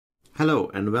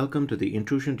Hello and welcome to the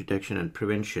Intrusion Detection and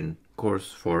Prevention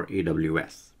course for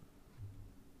AWS.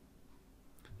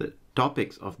 The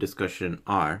topics of discussion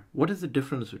are: what is the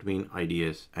difference between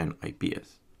IDS and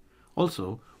IPS?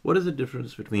 Also, what is the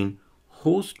difference between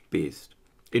host-based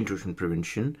intrusion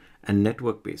prevention and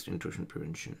network-based intrusion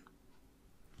prevention?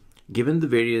 Given the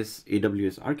various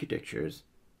AWS architectures,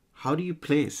 how do you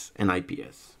place an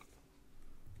IPS?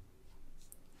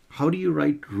 How do you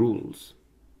write rules?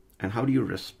 And how do you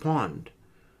respond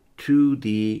to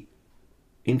the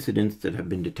incidents that have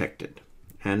been detected?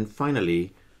 And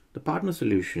finally, the partner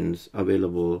solutions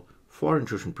available for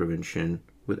intrusion prevention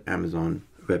with Amazon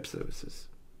Web Services.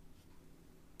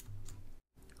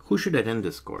 Who should attend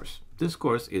this course? This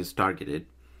course is targeted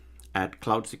at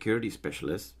cloud security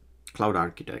specialists, cloud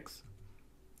architects,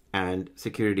 and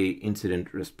security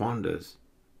incident responders,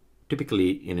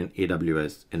 typically in an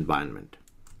AWS environment.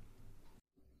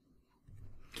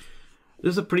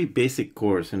 This is a pretty basic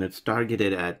course, and it's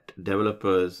targeted at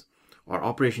developers or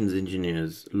operations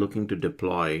engineers looking to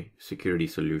deploy security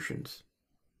solutions.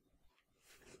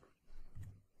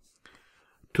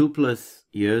 2+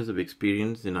 years of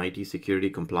experience in IT security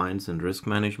compliance and risk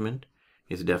management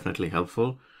is definitely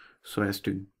helpful, so as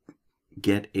to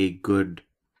get a good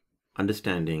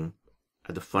understanding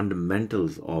at the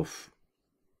fundamentals of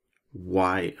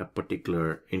why a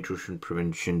particular intrusion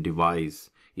prevention device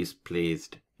is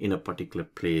placed in a particular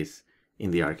place in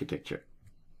the architecture.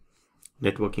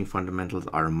 Networking fundamentals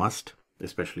are a must,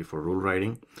 especially for rule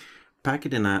writing.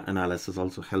 Packet analysis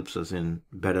also helps us in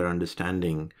better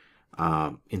understanding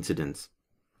incidents.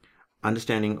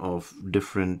 Understanding of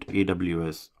different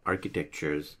AWS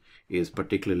architectures is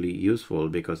particularly useful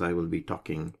because I will be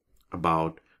talking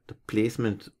about the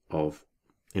placement of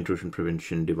intrusion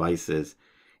prevention devices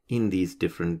in these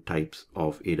different types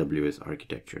of AWS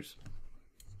architectures.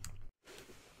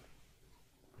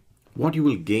 What you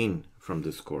will gain from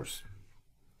this course: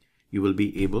 you will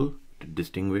be able to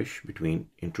distinguish between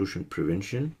intrusion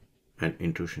prevention and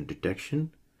intrusion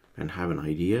detection and have an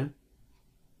idea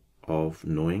of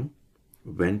knowing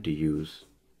when to use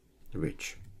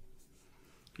which.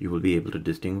 You will be able to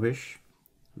distinguish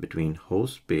between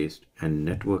host-based and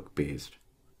network-based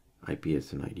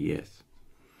IPS and IDS.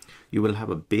 You will have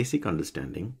a basic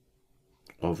understanding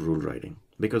of rule writing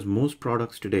because most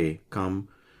products today come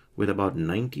with about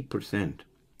 90%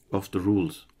 of the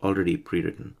rules already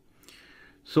pre-written.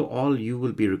 So all you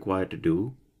will be required to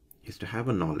do is to have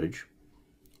a knowledge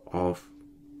of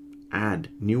add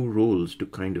new rules to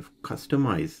kind of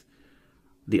customize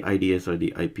the IDS or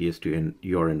the IPS to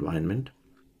your environment,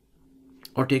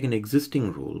 or take an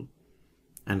existing rule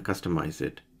and customize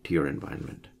it to your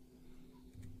environment.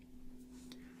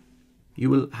 You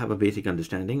will have a basic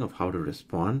understanding of how to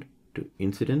respond to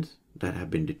incidents that have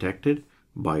been detected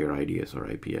by your IDS or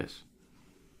IPS.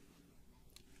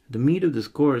 The meat of this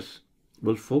course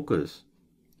will focus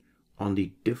on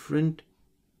the different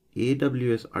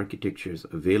AWS architectures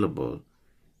available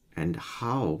and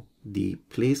how the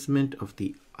placement of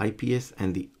the IPS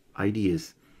and the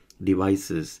IDS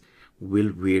devices will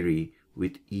vary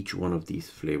with each one of these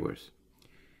flavors.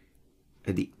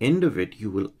 At the end of it, you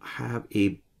will have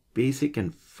a basic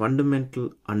and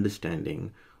fundamental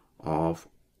understanding of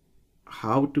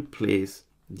how to place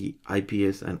the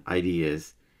IPS and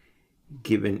IDS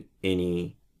given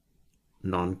any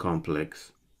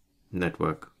non-complex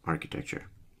network architecture.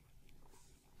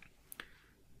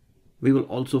 We will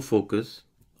also focus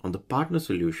on the partner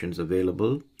solutions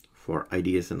available for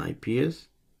IDS and IPS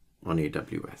on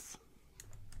AWS.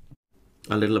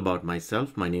 A little about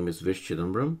myself. My name is Vish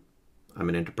Chidambaram. I'm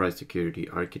an enterprise security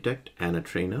architect and a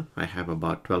trainer. I have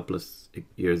about 12+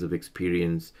 years of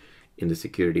experience in the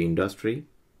security industry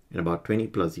and about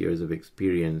 20+ years of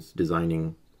experience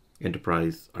designing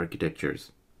enterprise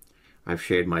architectures. I've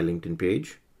shared my LinkedIn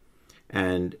page,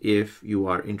 and if you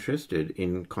are interested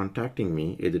in contacting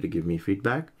me, either to give me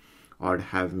feedback or to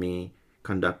have me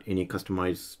conduct any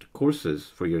customized courses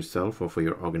for yourself or for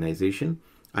your organization,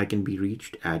 I can be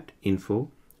reached at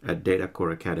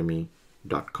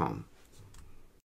info@datacoreacademy.com.